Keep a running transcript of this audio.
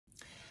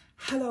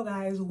Hello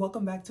guys,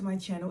 welcome back to my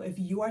channel. If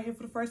you are here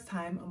for the first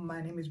time,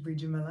 my name is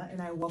Brejahmellayt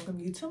and I welcome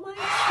you to my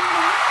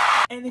channel.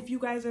 And if you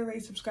guys are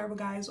already subscriber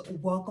guys,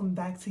 welcome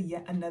back to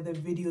yet another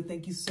video.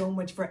 Thank you so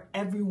much for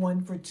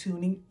everyone for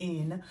tuning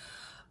in.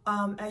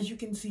 As you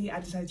can see, I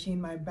decided to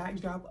change my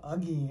backdrop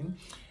again.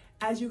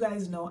 As you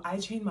guys know, I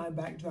changed my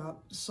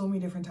backdrop so many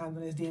different times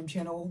on this damn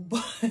channel,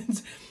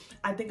 but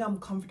I think I'm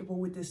comfortable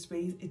with this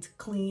space. It's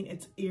clean,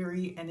 it's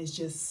airy, and it's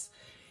just,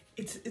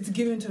 it's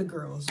given to the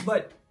girls.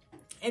 But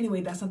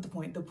anyway, that's not the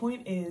point. The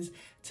point is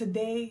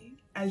today,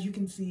 as you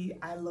can see,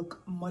 I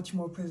look much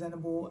more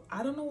presentable.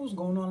 I don't know what was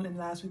going on in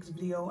last week's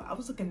video. I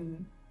was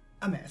looking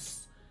a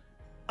mess.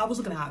 I was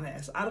looking a hot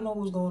mess. I don't know what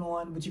was going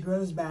on, but your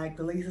girl is back.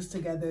 The lace is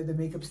together, the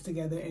makeup's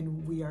together,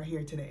 and we are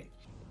here today.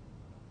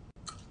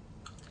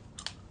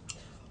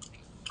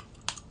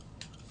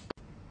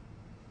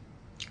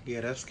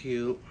 Yeah, that's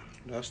cute.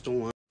 That's the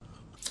one.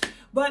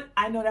 But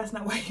I know that's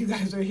not why you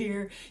guys are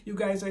here. You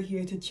guys are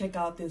here to check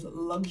out this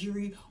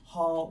luxury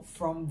haul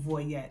from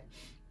Voyette.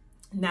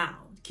 Now,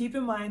 keep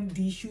in mind,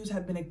 these shoes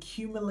have been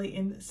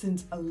accumulating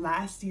since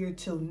last year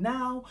till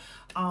now.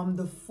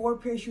 The 4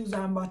 pair of shoes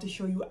that I'm about to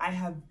show you, I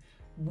have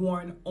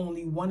worn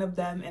only one of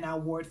them, and I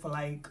wore it for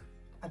like,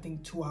 I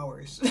think 2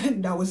 hours.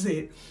 That was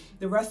it.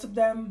 The rest of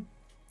them,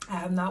 I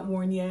have not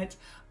worn yet,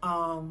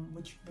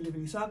 which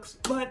really sucks,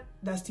 but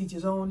that's to each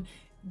his own.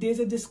 There's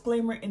a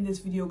disclaimer in this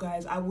video,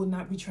 guys. I will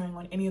not be trying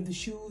on any of the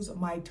shoes.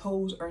 My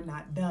toes are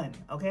not done,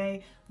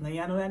 okay? Now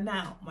y'all know that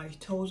now. My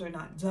toes are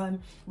not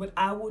done, but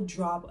I will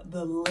drop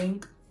the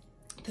link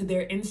to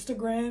their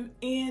Instagram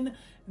and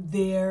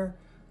their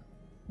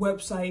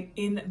website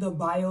in the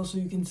bio so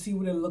you can see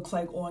what it looks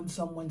like on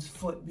someone's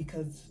foot,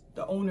 because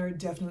the owner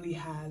definitely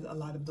has a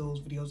lot of those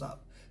videos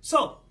up.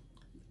 So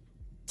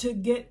to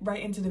get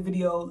right into the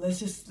video, let's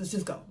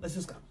just go.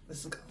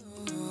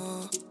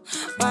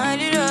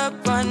 Wind it up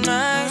all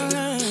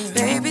night,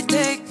 baby,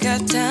 take your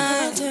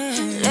time.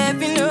 Let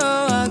me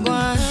know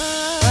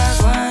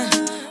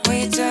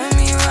when you tell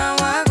me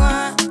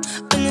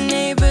when the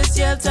neighbors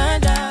yell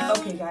turn down.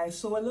 Okay guys,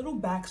 so a little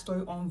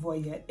backstory on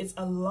Voyette. It's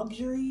a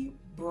luxury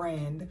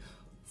brand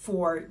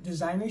for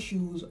designer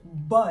shoes,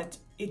 but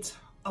it's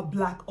a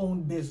black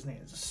owned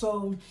business.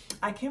 So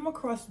I came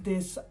across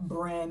this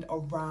brand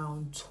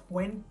around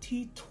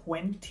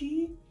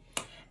 2020.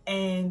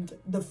 And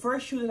the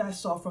first shoe that I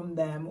saw from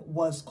them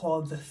was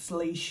called the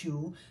Slay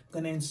shoe. I'm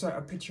gonna insert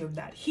a picture of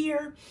that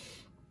here.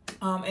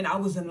 And I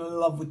was in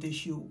love with this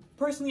shoe.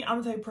 Personally,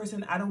 I'm the type of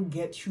person, I don't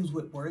get shoes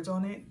with words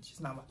on it. It's just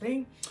not my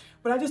thing.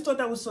 But I just thought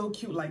that was so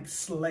cute, like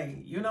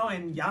slay, you know?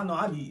 And y'all know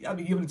I'll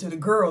be giving it to the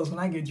girls when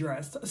I get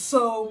dressed.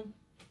 So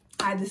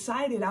I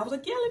decided, I was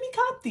like, yeah, let me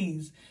cop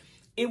these.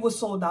 It was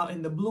sold out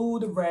in the blue,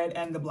 the red,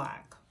 and the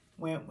black.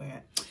 Went.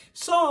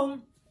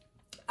 So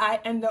I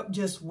end up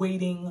just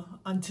waiting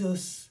until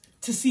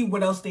to see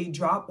what else they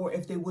drop, or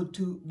if they were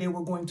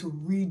going to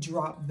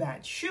re-drop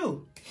that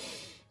shoe.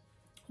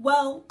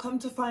 Well, come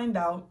to find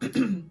out,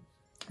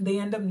 they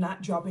end up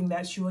not dropping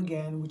that shoe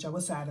again, which I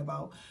was sad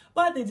about,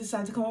 but they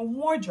decided to come on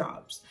more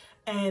drops.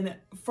 And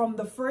from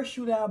the first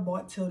shoe that I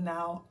bought till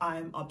now,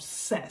 I'm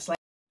obsessed. Like,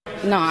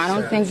 no, I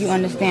don't think you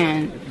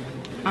understand.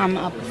 I'm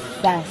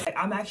obsessed.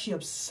 I'm actually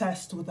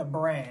obsessed with a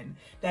brand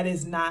that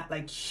is not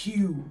like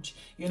huge.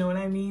 You know what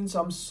I mean?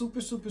 So I'm super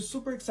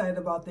excited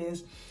about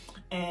this.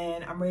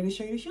 And I'm ready to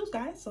show you the shoes,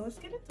 guys. So let's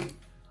get into it.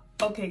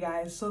 Okay,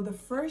 guys. So the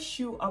first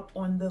shoe up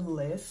on the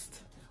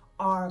list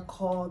are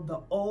called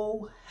the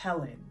Oh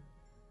Helen.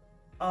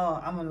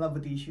 Oh, I'm in love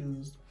with these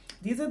shoes.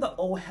 These are the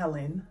Oh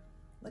Helen.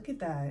 Look at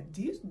that.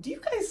 Do you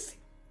guys see?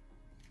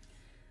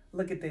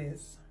 Look at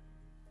this.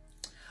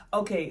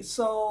 Okay,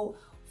 so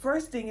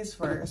first thing is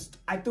first,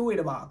 I threw away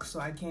the box,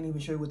 so I can't even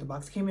show you what the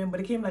box came in, but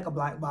it came like a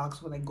black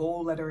box with like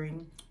gold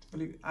lettering.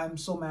 Really, I'm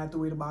so mad I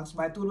threw away the box,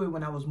 but I threw it away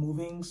when I was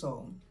moving,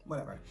 so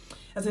whatever.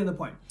 That's the end of the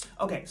point.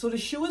 Okay, so the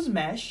shoe is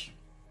mesh.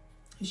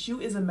 The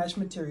shoe is a mesh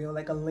material,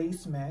 like a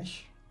lace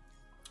mesh,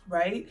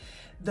 right?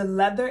 The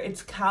leather,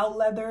 it's cow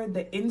leather.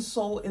 The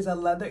insole is a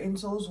leather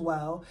insole as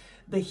well.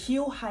 The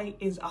heel height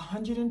is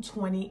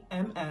 120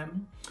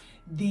 mm.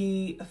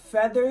 The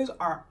feathers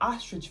are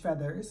ostrich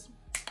feathers.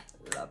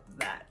 Love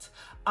that.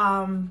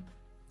 And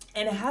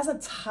it has a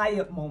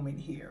tie-up moment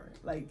here.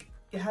 Like,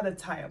 it had a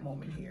tie-up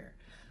moment here,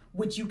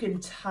 which you can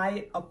tie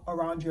it up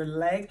around your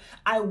leg.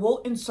 I will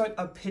insert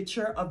a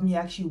picture of me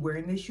actually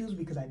wearing these shoes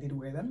because I did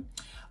wear them.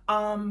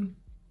 On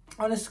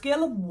a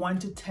scale of 1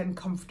 to 10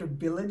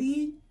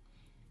 comfortability,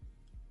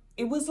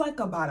 it was like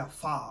about a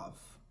 5.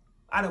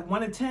 Out of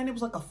 1 to 10, it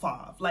was like a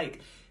 5. Like,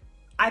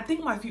 I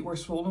think my feet were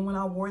swollen when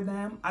I wore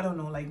them. I don't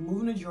know, like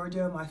moving to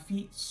Georgia, my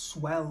feet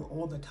swell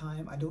all the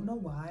time. I don't know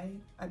why.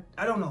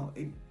 I don't know.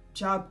 It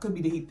could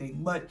be the heat thing,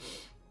 but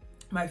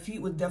my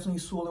feet were definitely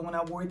swollen when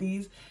I wore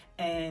these,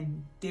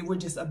 and they were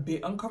just a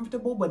bit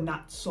uncomfortable, but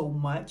not so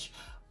much.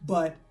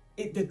 But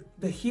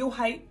the heel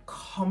height,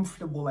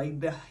 comfortable. Like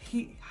the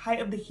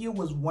height of the heel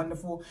was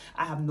wonderful.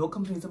 I have no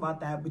complaints about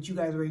that, but you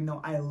guys already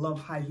know I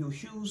love high heel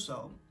shoes,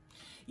 so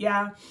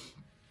yeah.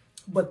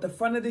 But the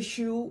front of the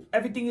shoe,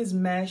 everything is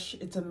mesh.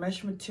 It's a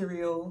mesh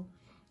material.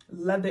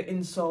 leather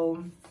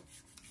insole.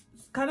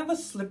 It's kind of a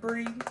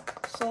slippery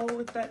sole,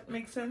 if that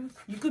makes sense.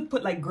 You could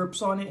put like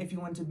grips on it if you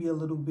want to be a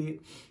little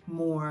bit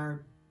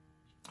more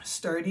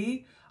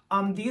sturdy.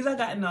 These I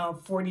got in a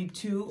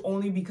 42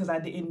 only because I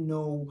didn't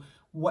know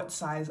what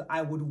size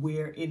I would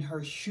wear in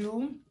her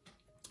shoe.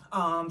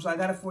 So I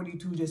got a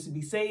 42 just to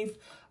be safe.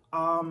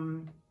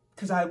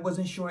 Because I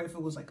wasn't sure if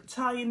it was like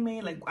Italian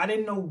made. Like I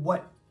didn't know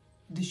what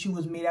the shoe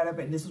was made out of,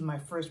 and this was my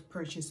first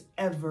purchase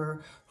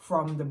ever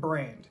from the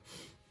brand.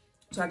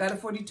 So I got a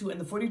 42, and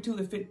the 42,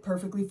 it fit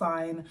perfectly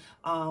fine.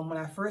 When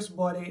I first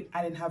bought it,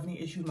 I didn't have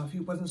any issues. My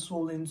feet wasn't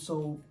swollen,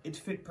 so it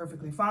fit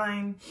perfectly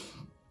fine.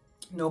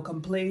 No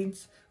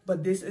complaints.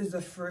 But this is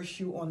the first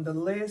shoe on the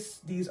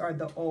list. These are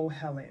the Oh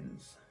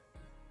Helens.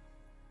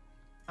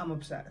 I'm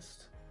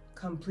obsessed.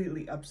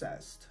 Completely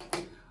obsessed.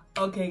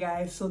 Okay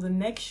guys, so the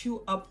next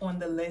shoe up on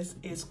the list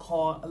is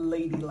called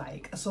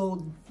Ladylike.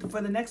 So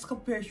for the next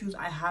couple pair of shoes,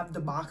 I have the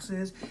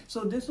boxes.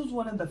 So this was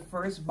one of the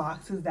first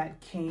boxes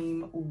that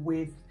came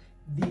with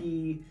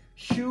the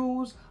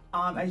shoes.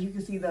 As you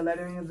can see, the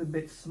lettering is a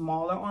bit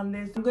smaller on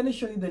this. I'm going to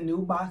show you the new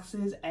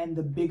boxes and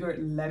the bigger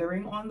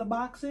lettering on the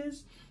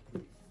boxes.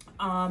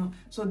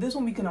 So this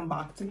one we can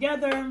unbox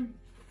together.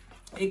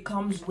 It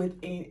comes with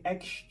an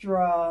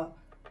extra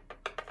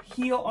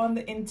heel on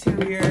the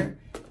interior,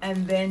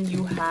 and then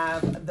you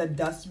have the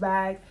dust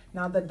bag.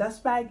 Now the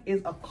dust bag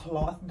is a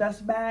cloth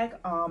dust bag.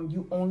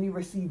 You only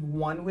receive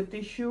one with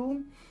this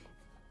shoe,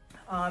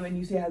 and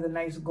you see it has a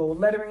nice gold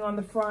lettering on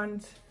the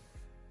front.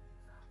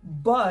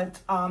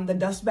 But the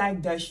dust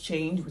bag does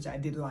change, which I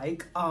did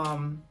like.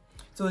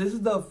 So this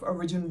is the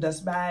original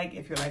dust bag.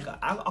 If you're like,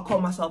 I'll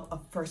call myself a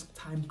first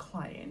time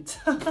client.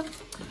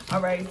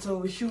 All right,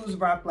 so shoes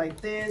wrapped like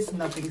this,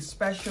 nothing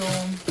special.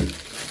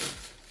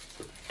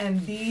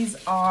 And these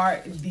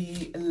are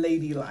the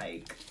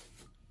Ladylike.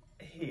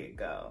 Here you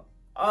go.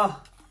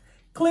 Oh,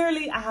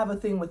 clearly I have a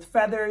thing with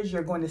feathers.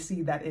 You're going to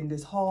see that in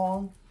this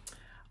haul.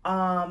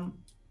 I'm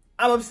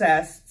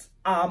obsessed.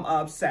 I'm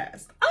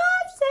obsessed.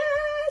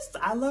 Obsessed.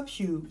 I love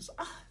shoes.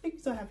 Oh, make me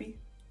so happy.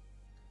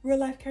 Real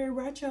life Carrie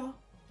Bradshaw.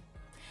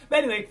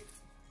 But anyway,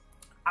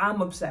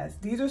 I'm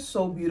obsessed. These are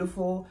so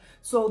beautiful.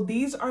 So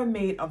these are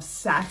made of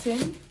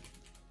satin,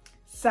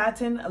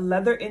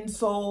 leather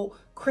insole,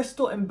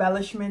 crystal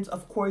embellishments.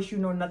 Of course, you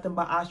know nothing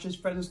but ostrich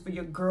feathers for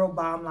your girl,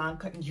 bottom line,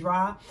 cut and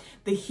dry.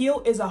 The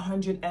heel is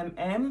 100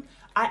 mm.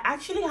 I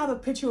actually have a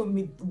picture of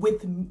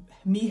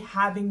me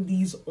having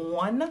these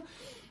on.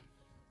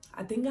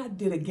 I think I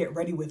did a get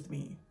ready with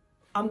me.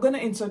 I'm gonna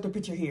insert the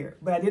picture here,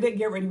 but I did a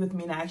get ready with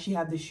me, and I actually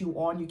have the shoe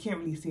on. You can't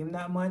really see them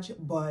that much,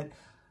 but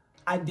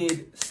I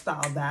did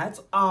style that.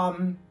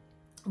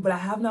 But I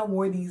have not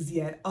worn these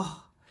yet.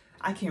 Oh,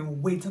 I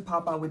can't wait to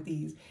pop out with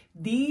these.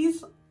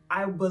 These,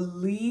 I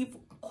believe,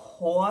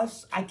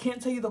 cost, I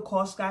can't tell you the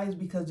cost, guys,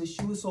 because the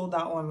shoe is sold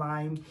out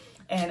online,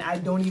 and I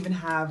don't even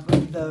have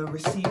the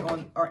receipt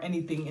on or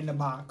anything in the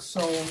box,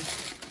 so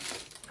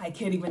I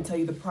can't even tell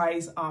you the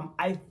price.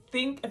 I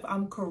think, if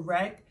I'm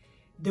correct,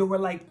 they were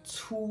like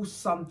 $2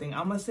 something.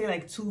 I'm gonna say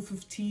like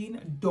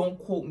 $2.15. Don't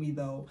quote me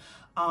though.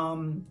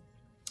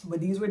 But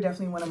these were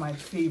definitely one of my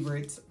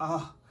favorites.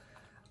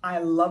 I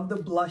love the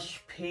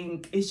blush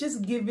pink. It's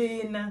just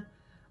giving,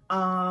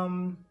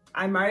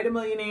 I married a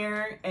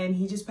millionaire and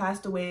he just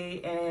passed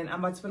away and I'm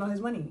about to spend all his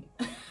money.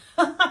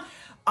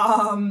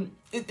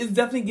 It's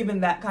definitely giving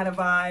that kind of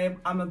vibe.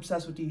 I'm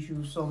obsessed with these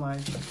shoes so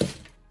much.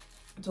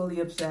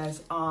 Totally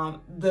obsessed.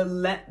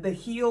 The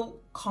heel,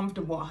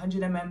 comfortable,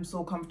 100 mm,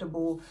 so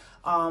comfortable.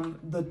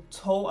 The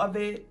toe of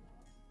it,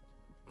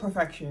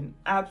 perfection,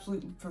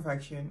 absolute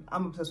perfection.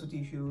 I'm obsessed with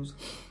these shoes.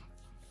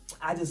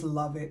 I just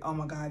love it. Oh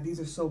my god, these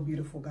are so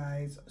beautiful,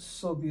 guys,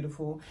 so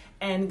beautiful.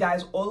 And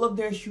guys, all of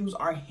their shoes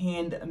are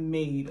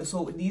handmade,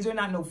 so these are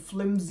not no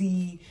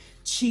flimsy,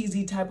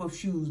 cheesy type of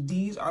shoes.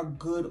 These are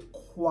good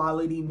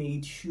quality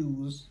made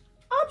shoes.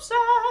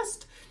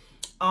 Obsessed.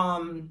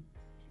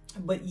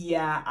 But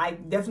yeah, I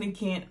definitely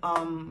can't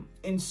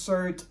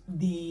insert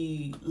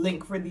the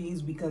link for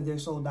these because they're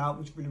sold out,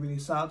 which really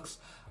sucks.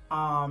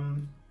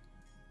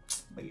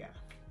 But yeah,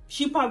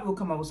 she probably will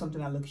come up with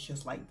something that looks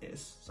just like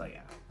this, so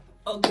yeah.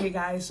 Okay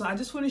guys, so I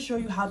just want to show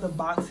you how the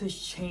box has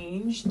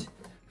changed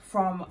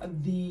from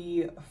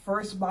the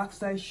first box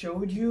that I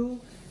showed you.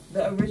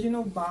 The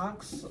original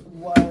box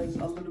was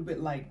a little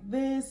bit like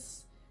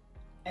this,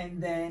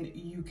 and then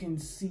you can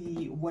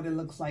see what it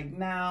looks like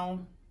now.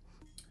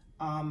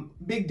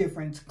 Big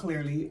difference,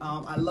 clearly.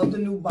 I love the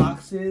new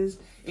boxes.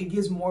 It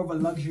gives more of a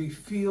luxury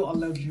feel, a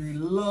luxury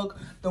look.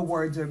 The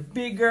words are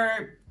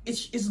bigger.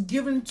 It's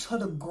given to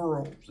the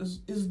girls.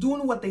 It's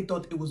doing what they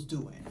thought it was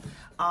doing.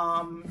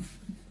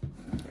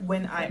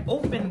 When I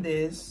open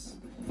this,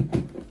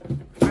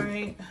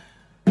 right,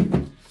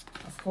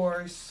 of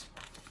course,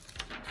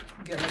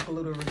 get like a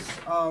little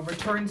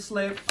return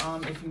slip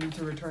if you need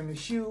to return the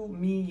shoe.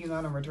 Me, you know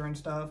how to return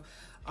stuff.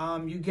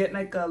 You get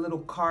like a little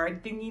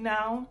card thingy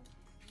now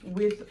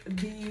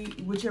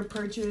with your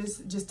purchase,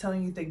 just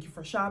telling you thank you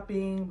for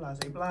shopping, blase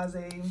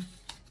blase.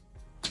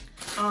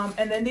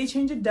 And then they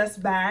changed the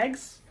dust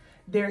bags.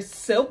 They're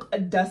silk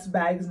dust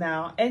bags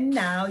now, and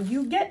now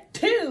you get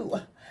 2.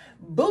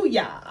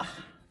 Booyah.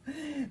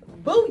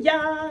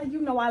 Booyah.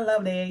 You know I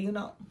love that. You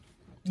know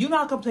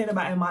I complain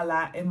about in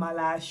my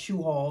last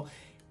shoe haul.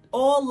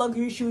 All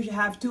luxury shoes should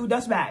have 2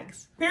 dust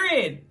bags.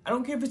 Period. I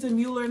don't care if it's a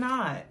mule or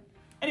not.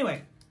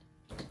 Anyway,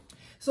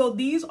 so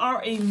these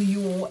are a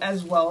mule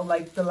as well,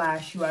 like the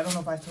last shoe. I don't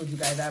know if I told you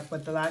guys that,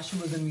 but the last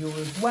shoe was a mule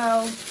as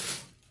well.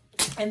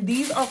 And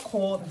these are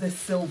called the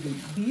Sylvie.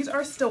 These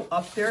are still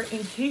up there.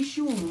 In case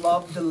you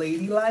love the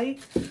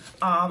ladylike,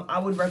 I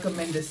would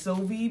recommend the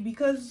Sylvie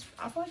because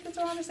I feel like it's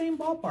around the same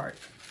ballpark.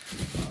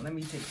 Let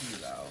me take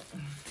these out.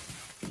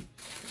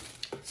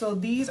 So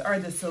these are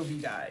the Sylvie,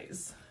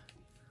 guys.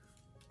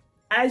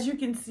 As you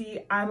can see,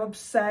 I'm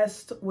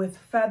obsessed with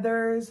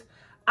feathers.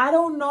 I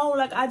don't know,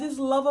 like I just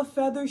love a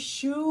feather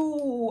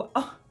shoe.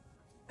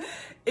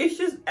 It's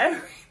just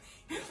everything.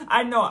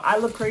 I know I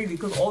look crazy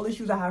because all the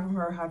shoes I have from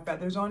her have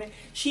feathers on it.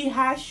 She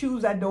has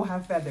shoes that don't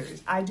have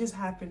feathers. I just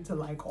happen to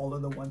like all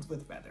of the ones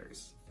with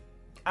feathers.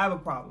 I have a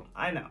problem.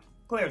 I know,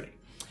 clearly.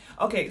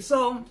 Okay,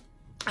 so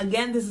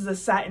again, this is a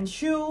satin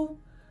shoe.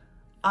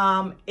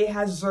 It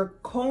has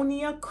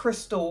zirconia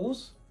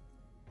crystals.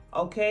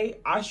 Okay,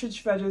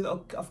 ostrich feathers,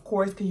 of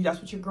course, because that's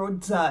what your girl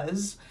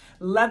does.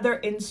 Leather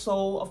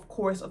insole, of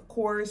course.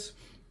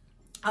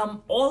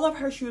 All of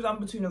her shoes I'm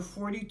between a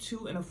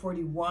 42 and a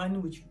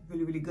 41, which is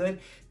really, really good.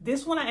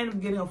 This one I ended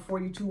up getting a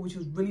 42, which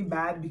was really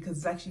bad because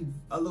it's actually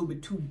a little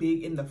bit too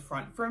big in the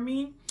front for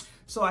me.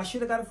 So I should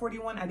have got a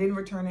 41. I didn't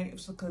return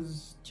it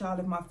because, child,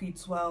 if my feet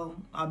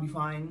swell, I'll be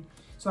fine.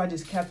 So I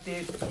just kept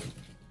it.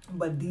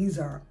 But these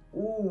are,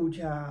 ooh,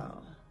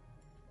 child.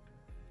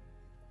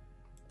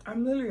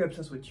 I'm literally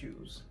obsessed with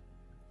shoes.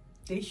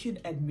 They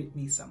should admit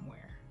me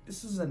somewhere.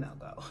 This is a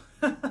no-go.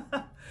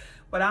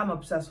 But I'm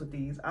obsessed with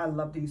these. I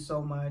love these so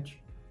much.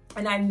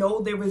 And I know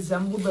they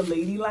resemble the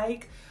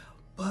ladylike,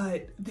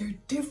 but they're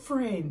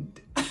different.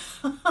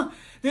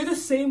 They're the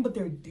same, but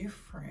they're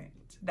different.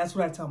 That's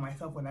what I tell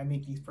myself when I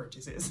make these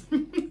purchases.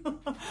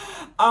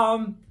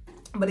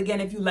 But again,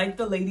 if you like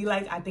the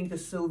ladylike, I think the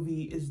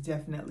Sylvie is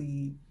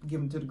definitely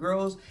given to the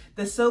girls.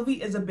 The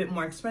Sylvie is a bit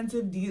more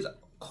expensive. These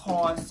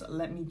cost,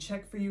 let me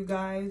check for you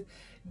guys.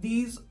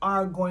 These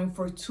are going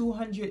for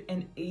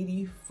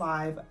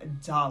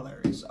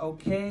 $285,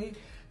 okay?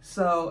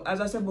 So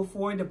as I said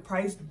before, the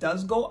price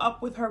does go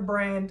up with her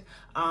brand.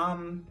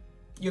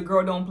 Your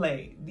girl don't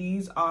play.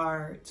 These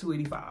are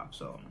 $285.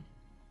 So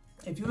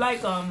if you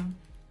like them,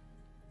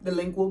 the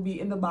link will be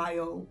in the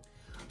bio.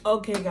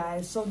 Okay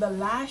guys, so the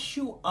last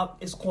shoe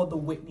up is called the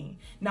Whitney.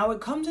 Now it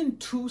comes in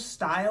 2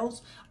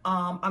 styles.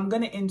 I'm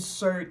gonna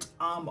insert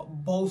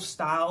both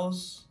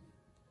styles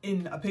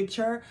in a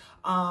picture.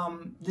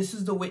 This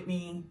is the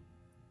Whitney,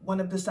 one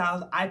of the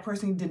styles. I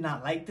personally did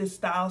not like this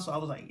style, so I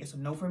was like, it's a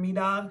no for me,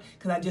 dog,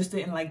 because I just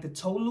didn't like the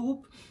toe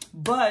loop.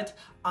 But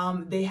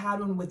they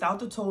had one without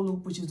the toe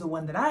loop, which is the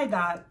one that I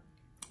got.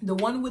 The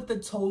one with the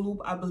toe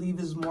loop, I believe,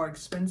 is more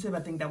expensive.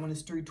 I think that one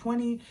is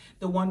 $320.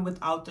 The one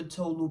without the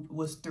toe loop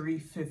was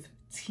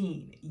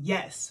 $315.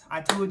 Yes,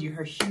 I told you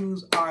her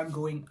shoes are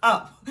going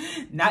up,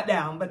 not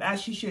down, but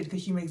as she should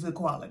because she makes good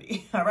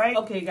quality. All right.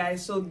 Okay,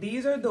 guys. So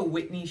these are the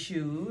Whitney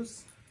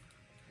shoes.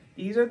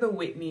 These are the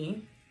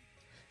Whitney.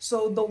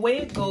 So the way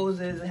it goes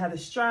is it has a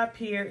strap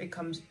here. It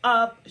comes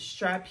up,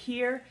 strap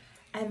here,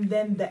 and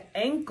then the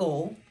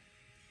ankle.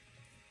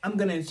 I'm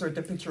gonna insert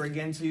the picture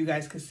again so you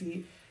guys can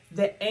see.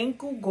 The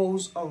ankle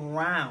goes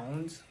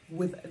around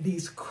with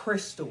these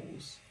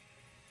crystals.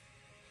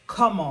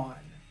 Come on.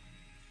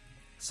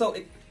 So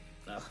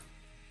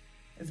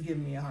it's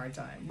giving me a hard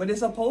time. But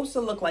it's supposed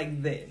to look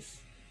like this.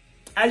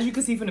 As you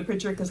can see from the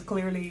picture, because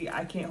clearly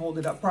I can't hold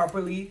it up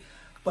properly.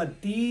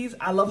 But these,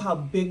 I love how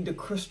big the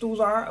crystals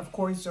are. Of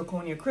course,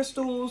 zirconia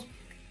crystals,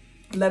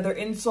 leather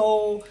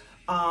insole.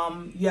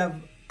 You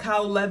have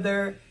cow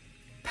leather,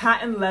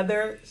 patent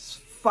leather. It's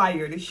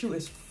fire. This shoe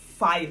is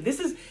fire. This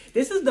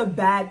is the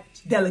bad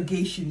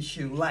delegation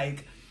shoe.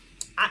 Like,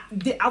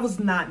 I was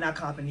not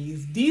copping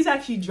these. These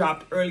actually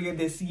dropped earlier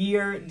this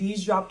year.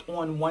 These dropped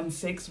on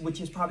 1/6, which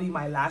is probably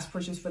my last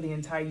purchase for the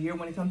entire year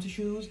when it comes to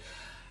shoes.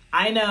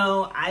 I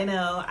know,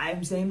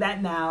 I'm saying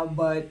that now,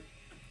 but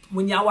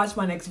when y'all watch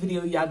my next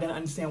video, y'all gonna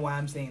understand why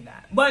I'm saying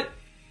that. But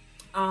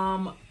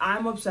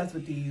I'm obsessed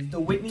with these.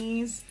 The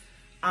Whitneys,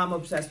 I'm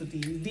obsessed with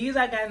these. These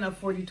I got in a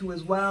 42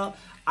 as well.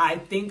 I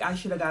think I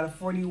should have got a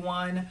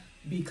 41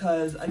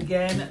 because,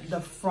 again,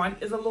 the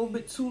front is a little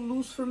bit too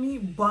loose for me,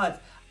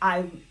 but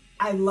I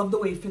love the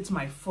way it fits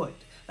my foot.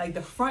 Like,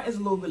 the front is a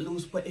little bit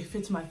loose, but it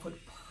fits my foot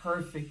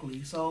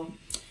perfectly. So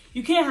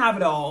you can't have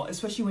it all,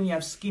 especially when you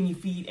have skinny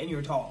feet and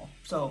you're tall.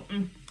 So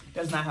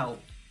does not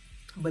help.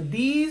 But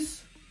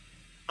these,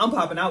 I'm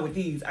popping out with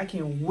these. I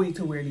can't wait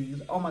to wear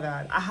these. Oh my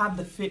God. I have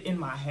the fit in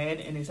my head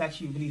and it's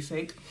actually really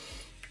sick.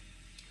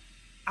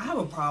 I have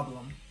a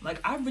problem. Like,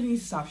 I really need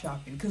to stop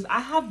shopping because I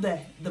have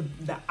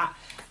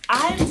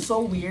I'm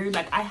so weird.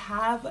 Like, I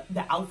have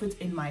the outfits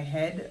in my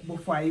head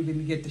before I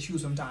even get the shoe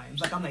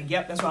sometimes. Like, I'm like,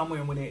 yep, that's what I'm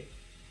wearing with it.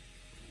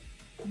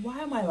 Why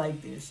am I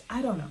like this?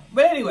 I don't know.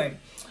 But anyway,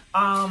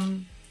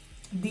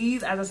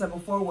 These, as I said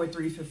before, were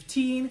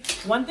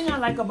 $3.15. One thing I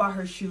like about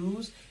her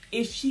shoes,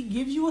 if she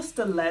gives you a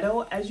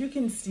stiletto, as you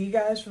can see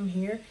guys from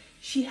here,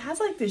 she has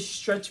like this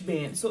stretch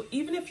band. So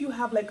even if you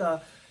have like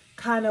a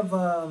kind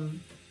of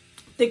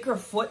thicker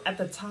foot at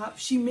the top,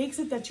 she makes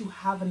it that you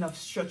have enough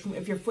stretch room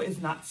if your foot is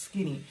not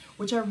skinny,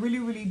 which I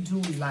really do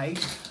like.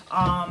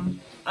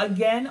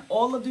 Again,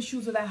 all of the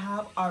shoes that I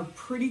have are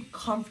pretty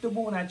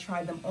comfortable when I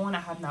tried them on. I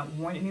have not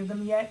worn any of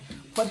them yet,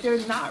 but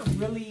they're not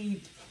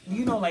really,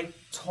 you know, like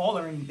tall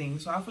or anything,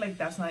 so I feel like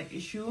that's not an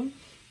issue.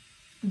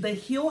 The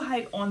heel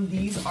height on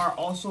these are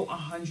also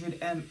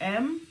 100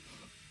 mm,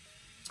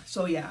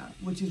 so yeah,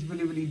 which is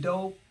really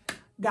dope.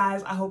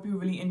 Guys, I hope you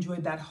really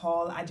enjoyed that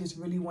haul. I just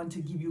really want to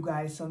give you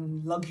guys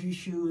some luxury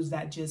shoes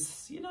that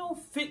just, you know,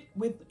 fit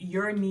with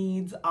your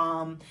needs.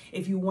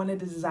 If you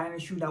wanted a designer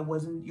shoe that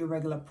wasn't your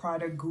regular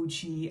Prada,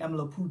 Gucci,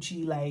 Emla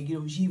Pucci, like, you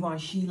know,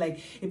 Givenchy, like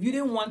if you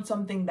didn't want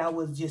something that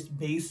was just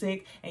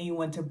basic and you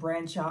want to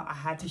branch out, I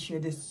had to share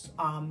this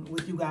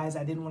with you guys.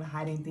 I didn't want to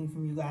hide anything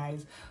from you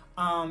guys.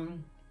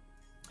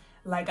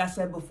 Like I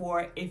said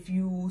before, if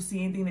you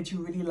see anything that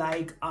you really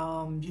like,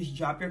 just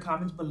drop your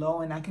comments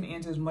below and I can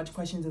answer as much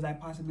questions as I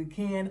possibly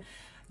can.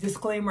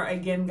 Disclaimer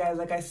again, guys,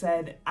 like I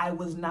said, I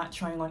was not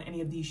trying on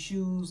any of these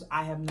shoes.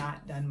 I have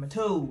not done my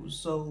toes,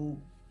 so,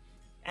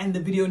 and the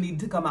video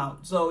needed to come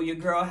out, so your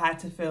girl had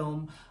to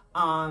film.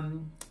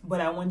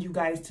 But I want you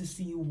guys to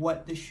see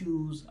what the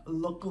shoes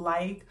look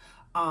like.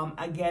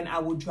 Again, I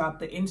will drop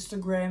the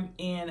Instagram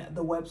and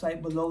the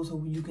website below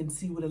so you can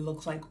see what it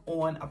looks like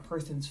on a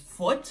person's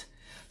foot,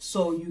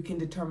 so you can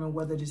determine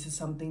whether this is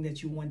something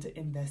that you want to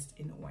invest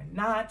in or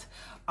not.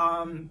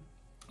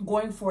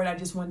 Going forward, I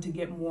just want to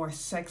get more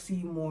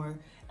sexy, more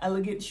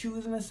elegant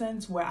shoes in a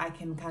sense where I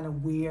can kind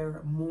of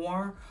wear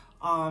more.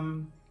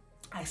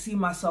 I see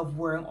myself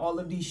wearing all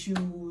of these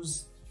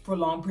shoes for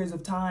long periods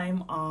of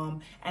time,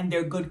 and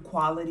they're good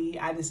quality.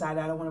 I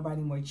decided I don't want to buy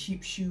any more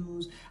cheap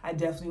shoes. I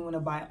definitely want to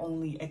buy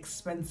only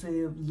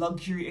expensive,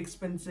 luxury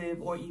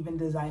expensive, or even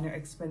designer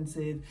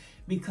expensive,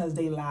 because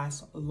they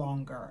last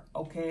longer,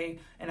 okay?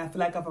 And I feel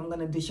like if I'm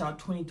gonna dish out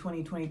 20,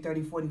 20, 20,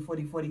 30, 40,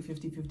 40, 40,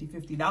 50, 50,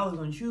 $50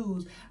 on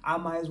shoes, I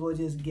might as well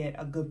just get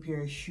a good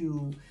pair of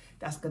shoe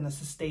that's gonna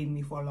sustain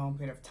me for a long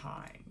period of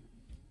time.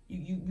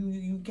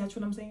 You catch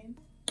what I'm saying?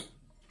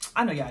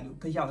 I know y'all do,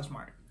 because y'all are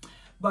smart.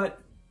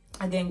 But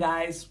again,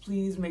 guys,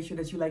 please make sure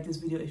that you like this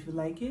video if you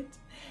like it,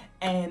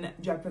 and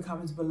drop your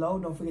comments below.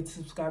 Don't forget to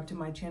subscribe to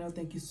my channel.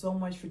 Thank you so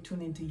much for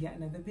tuning in to yet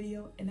another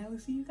video, and I will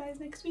see you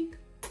guys next week.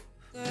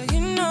 You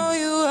know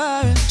you